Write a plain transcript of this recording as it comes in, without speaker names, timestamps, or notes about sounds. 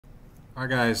Alright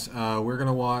guys, we're going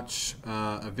to watch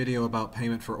a video about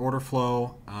payment for order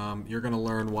flow. You're going to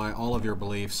learn why all of your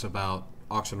beliefs about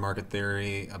auction market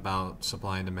theory, about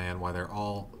supply and demand, why they're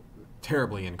all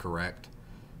terribly incorrect.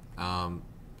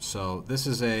 So this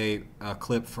is a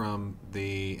clip from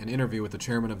an interview with the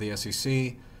chairman of the SEC.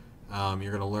 You're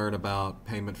going to learn about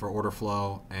payment for order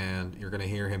flow, and you're going to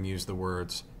hear him use the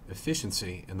words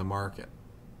efficiency in the market.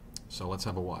 So let's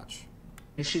have a watch.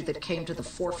 Issue that came to the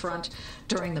forefront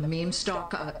during the meme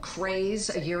stock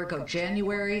craze a year ago,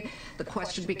 January. The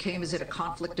question became, is it a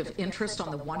conflict of interest?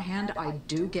 On the one hand, I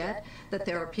do get that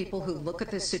there are people who look at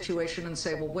this situation and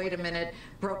say, well, wait a minute,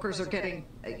 brokers are getting,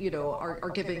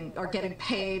 are getting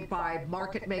paid by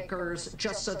market makers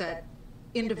just so that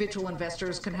individual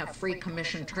investors can have free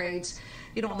commission trades.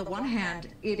 On the one hand,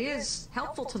 it is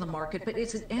helpful to the market, but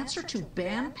is it an answer to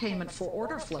ban payment for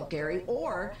order flow, Gary,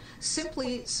 or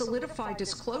simply solidify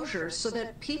disclosures so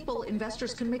that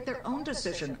investors can make their own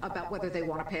decision about whether they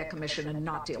want to pay a commission and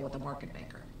not deal with a market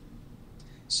maker?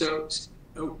 So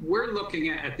we're looking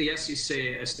at the SEC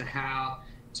as to how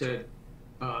to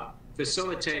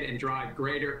facilitate and drive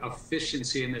greater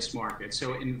efficiency in this market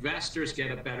so investors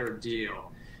get a better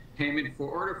deal. Payment for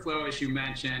order flow, as you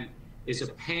mentioned, is a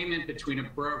payment between a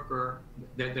broker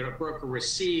that a broker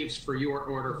receives for your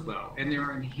order flow, and there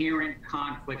are inherent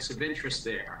conflicts of interest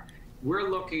there. We're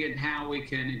looking at how we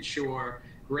can ensure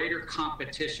greater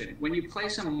competition. When you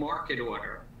place a market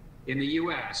order in the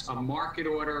U.S., a market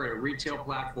order at a retail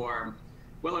platform,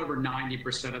 well over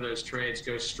 90% of those trades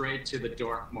go straight to the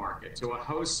dark market, to a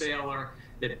wholesaler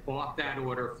that bought that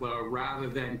order flow rather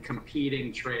than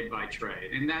competing trade by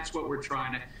trade. And that's what we're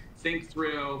trying to think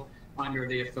through under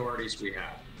the authorities we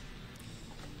have.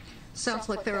 Sounds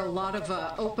like there are a lot of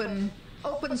open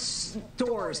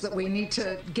doors that we need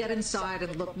to get inside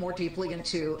and look more deeply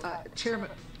into.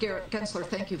 Chairman Garrett Gensler,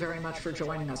 thank you very much for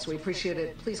joining us. We appreciate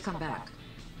it. Please come back.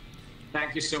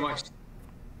 Thank you so much.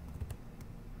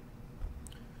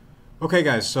 Okay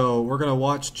guys, so we're going to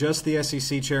watch just the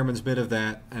SEC chairman's bit of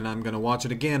that, and I'm going to watch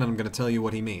it again, and I'm going to tell you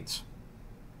what he means.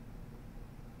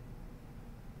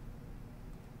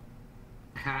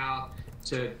 How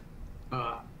to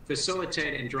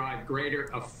facilitate and drive greater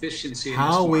efficiency in How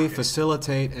this market. we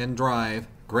facilitate and drive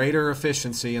greater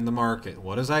efficiency in the market.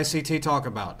 What does ICT talk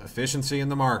about? Efficiency in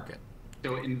the market.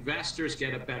 So investors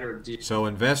get a better deal. So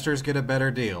investors get a better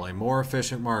deal, a more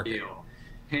efficient market.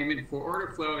 Payment for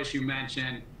order flow, as you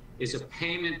mentioned, is a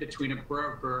payment between a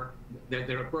broker that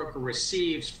a broker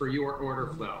receives for your order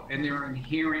flow, and there are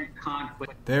inherent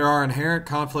conflicts. There are inherent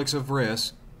conflicts of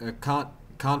risk,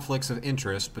 conflicts of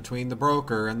interest between the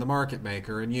broker and the market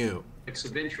maker and you.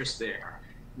 Of interest there.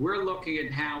 We're looking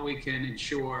at how we can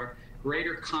ensure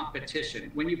greater competition.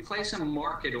 When you place a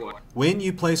market order. When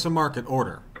you place a market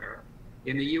order.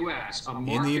 In the U.S., a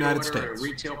market in the United order States. at a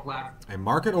retail platform. A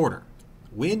market order.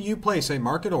 When you place a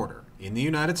market order in the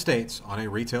United States on a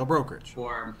retail brokerage.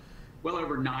 For well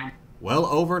over 90%.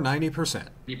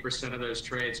 90% of those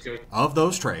trades go. Of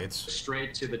those trades.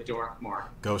 Straight to the dark market.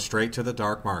 Go straight to the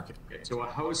dark market. To a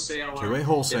wholesaler. To a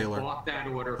wholesaler that bought that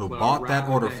order who flow bought that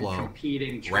order flow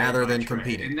competing rather than trade.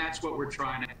 competing. And that's what we're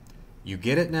trying to. You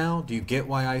get it now? Do you get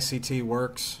why ICT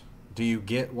works? Do you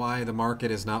get why the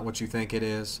market is not what you think it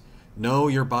is? No,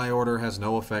 your buy order has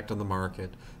no effect on the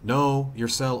market. No, your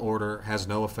sell order has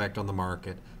no effect on the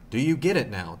market. Do you get it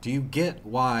now? Do you get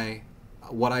why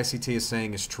what ICT is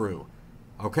saying is true?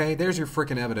 Okay, there's your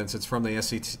freaking evidence. It's from the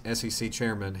SEC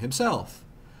chairman himself.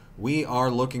 We are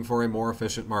looking for a more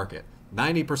efficient market.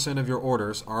 90% of your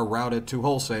orders are routed to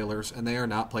wholesalers, and they are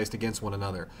not placed against one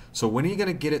another. So when are you going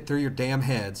to get it through your damn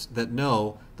heads that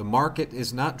no, the market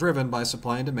is not driven by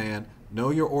supply and demand? No,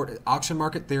 your auction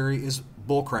market theory is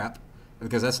bullcrap,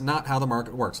 because that's not how the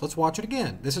market works. Let's watch it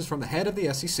again. This is from the head of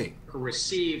the SEC.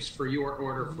 Receives for your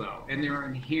order flow, and there are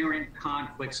inherent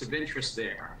conflicts of interest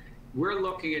there. We're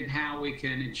looking at how we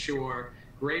can ensure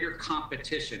greater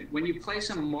competition. When you place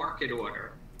a market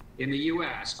order in the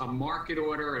U.S., a market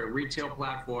order at a retail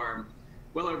platform,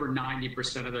 well over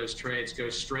 90% of those trades go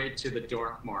straight to the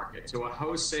dark market, to a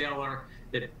wholesaler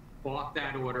that bought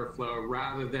that order flow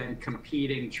rather than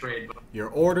competing trade. Your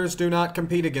orders do not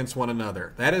compete against one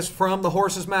another. That is from the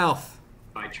horse's mouth.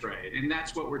 By trade, and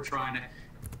that's what we're trying to.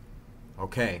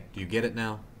 Okay, do you get it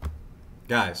now?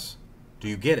 Guys, do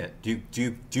you get it? Do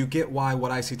you get why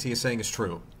what ICT is saying is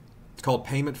true? It's called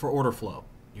payment for order flow.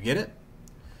 You get it?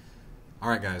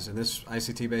 Alright guys, in this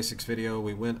ICT Basics video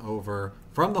we went over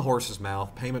from the horse's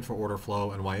mouth, payment for order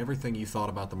flow, and why everything you thought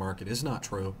about the market is not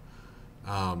true.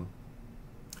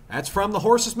 That's from the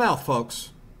horse's mouth, folks.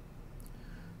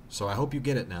 So I hope you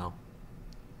get it now.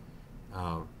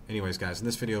 Anyways guys, in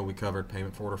this video we covered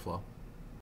payment for order flow.